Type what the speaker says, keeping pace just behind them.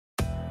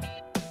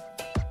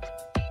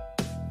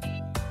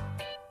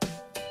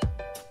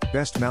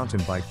Best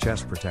mountain bike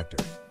chest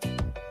protector.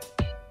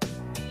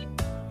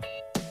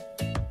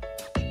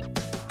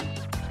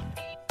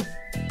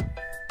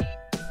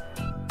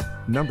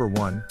 Number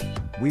 1.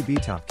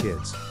 Leatt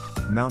Kids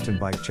Mountain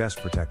Bike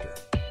Chest Protector.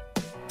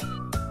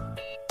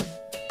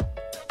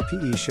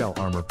 PE shell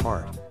armor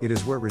part, it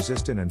is wear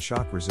resistant and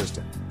shock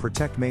resistant,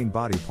 protect main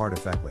body part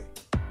effectively.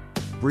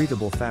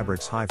 Breathable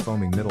fabrics high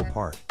foaming middle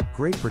part,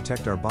 great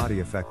protect our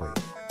body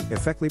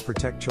effectively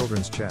protect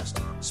children's chest,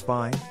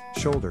 spine,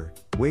 shoulder,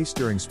 waist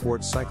during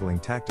sports cycling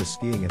tactics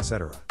skiing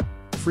etc.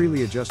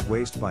 Freely adjust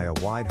waist by a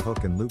wide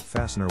hook and loop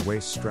fastener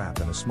waist strap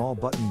and a small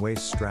button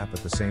waist strap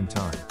at the same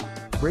time.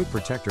 Great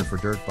protector for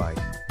dirt bike,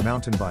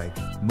 mountain bike,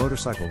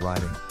 motorcycle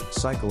riding,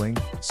 cycling,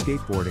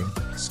 skateboarding,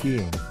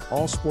 skiing,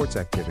 all sports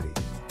activity.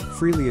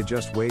 Freely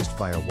adjust waist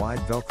by a wide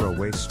Velcro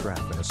waist strap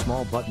and a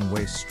small button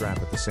waist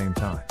strap at the same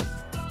time.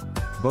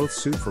 Both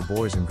suit for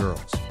boys and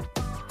girls.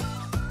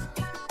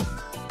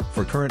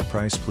 For current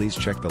price, please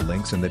check the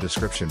links in the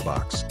description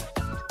box.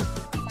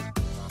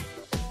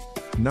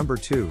 Number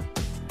 2.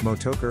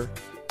 Motoker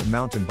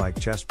Mountain Bike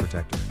Chest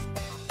Protector.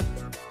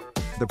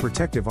 The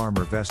protective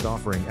armor vest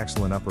offering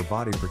excellent upper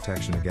body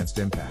protection against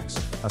impacts,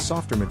 a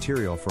softer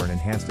material for an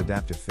enhanced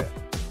adaptive fit.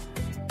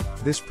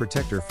 This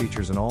protector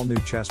features an all-new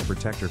chest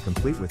protector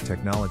complete with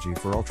technology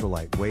for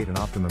ultralight weight and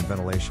optimum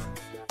ventilation.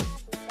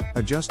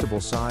 Adjustable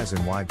size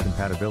and wide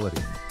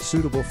compatibility,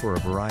 suitable for a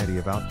variety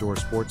of outdoor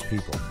sports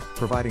people,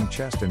 providing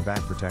chest and back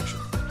protection.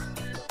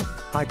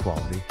 High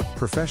quality,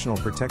 professional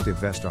protective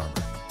vest armor.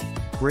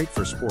 Great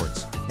for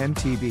sports,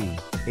 MTB,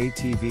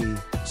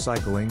 ATV,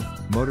 cycling,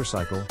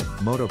 motorcycle,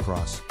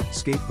 motocross,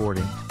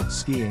 skateboarding,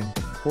 skiing,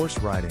 horse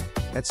riding,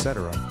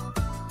 etc.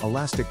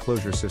 Elastic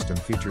closure system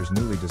features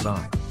newly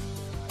designed.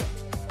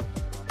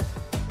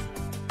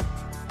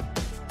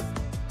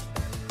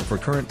 For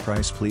current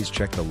price, please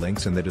check the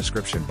links in the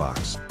description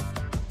box.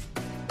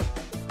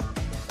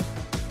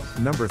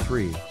 Number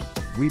 3.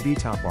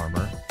 Leatt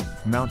Armor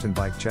Mountain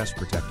Bike Chest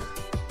Protector.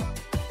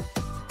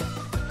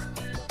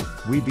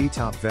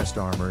 Leatt Vest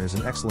Armor is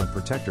an excellent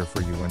protector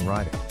for you when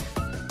riding.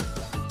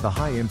 The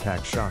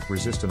high-impact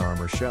shock-resistant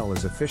armor shell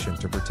is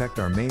efficient to protect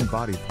our main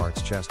body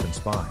parts, chest and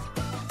spine.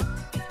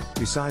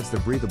 Besides, the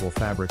breathable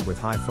fabric with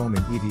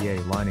high-foaming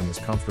EVA lining is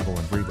comfortable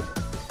and breathable.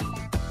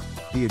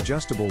 The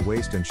adjustable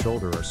waist and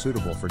shoulder are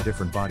suitable for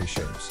different body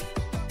shapes.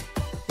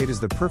 It is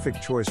the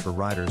perfect choice for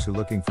riders who are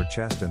looking for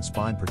chest and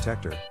spine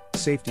protector,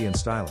 safety and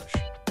stylish.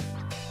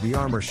 The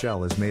armor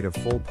shell is made of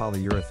full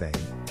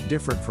polyurethane,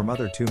 different from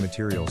other two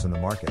materials in the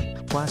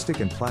market, plastic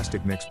and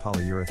plastic mixed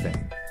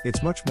polyurethane.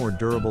 It's much more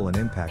durable and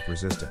impact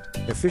resistant,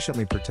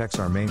 efficiently protects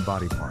our main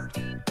body part.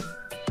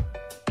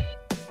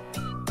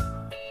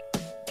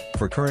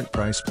 For current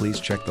price, please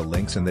check the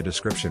links in the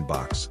description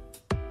box.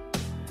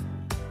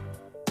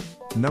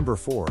 Number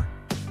 4.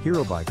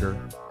 Hero Biker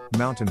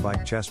Mountain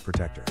Bike Chest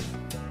Protector.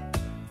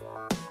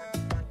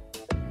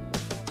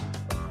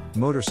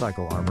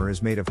 Motorcycle armor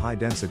is made of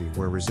high-density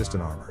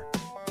wear-resistant armor.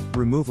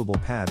 Removable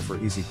pad for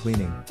easy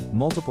cleaning,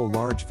 multiple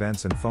large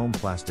vents and foam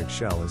plastic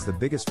shell is the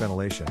biggest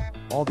ventilation,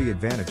 all the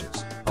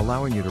advantages,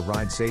 allowing you to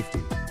ride safety.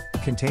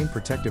 Contain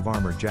protective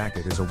armor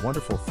jacket is a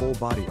wonderful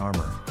full-body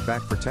armor,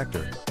 back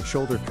protector,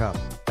 shoulder cup,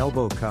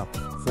 elbow cup,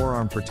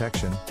 forearm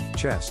protection,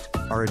 chest,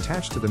 are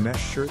attached to the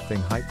mesh shirt thing.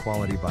 High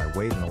quality by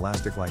weight and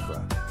elastic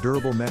lycra,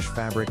 durable mesh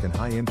fabric and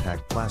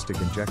high-impact plastic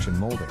injection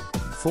molding,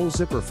 full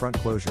zipper front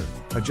closure,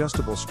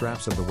 adjustable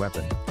straps of the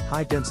weapon,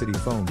 high-density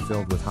foam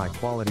filled with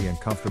high-quality and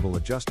comfortable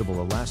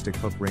adjustable elastic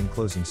hook ring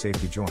closing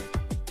safety joint.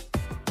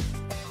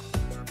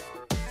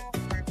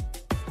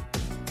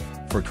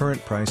 For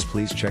current price,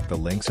 please check the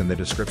links in the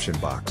description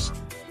box.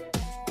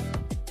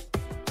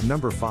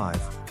 Number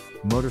 5.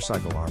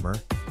 Motorcycle Armor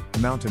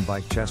Mountain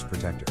Bike Chest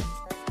Protector.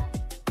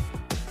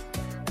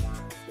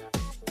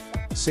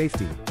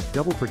 Safety,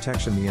 double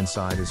protection. The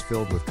inside is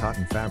filled with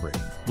cotton fabric,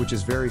 which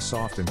is very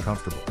soft and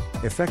comfortable,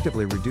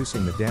 effectively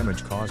reducing the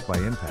damage caused by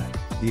impact.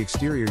 The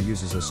exterior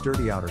uses a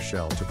sturdy outer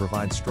shell to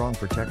provide strong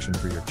protection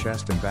for your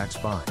chest and back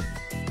spine.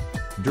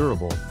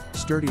 Durable,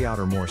 sturdy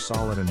outer, more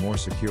solid and more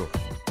secure.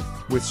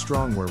 With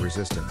strong wear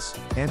resistance,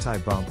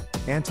 anti-bump,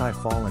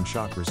 anti-fall and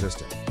shock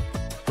resistant.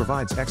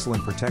 Provides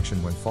excellent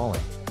protection when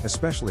falling,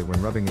 especially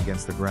when rubbing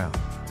against the ground.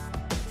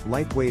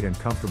 Lightweight and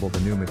comfortable. The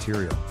new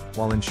material,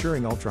 while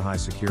ensuring ultra-high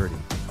security,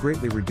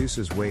 greatly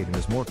reduces weight and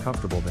is more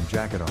comfortable than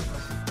jacket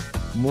armor.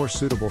 More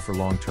suitable for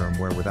long-term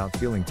wear without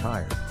feeling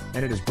tired,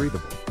 and it is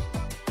breathable.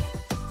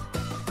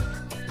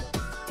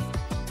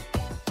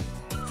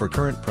 For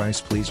current price,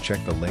 please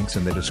check the links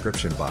in the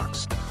description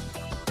box.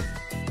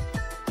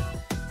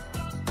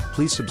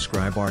 Please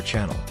subscribe our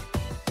channel.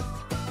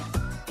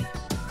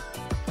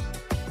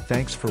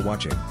 Thanks for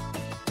watching.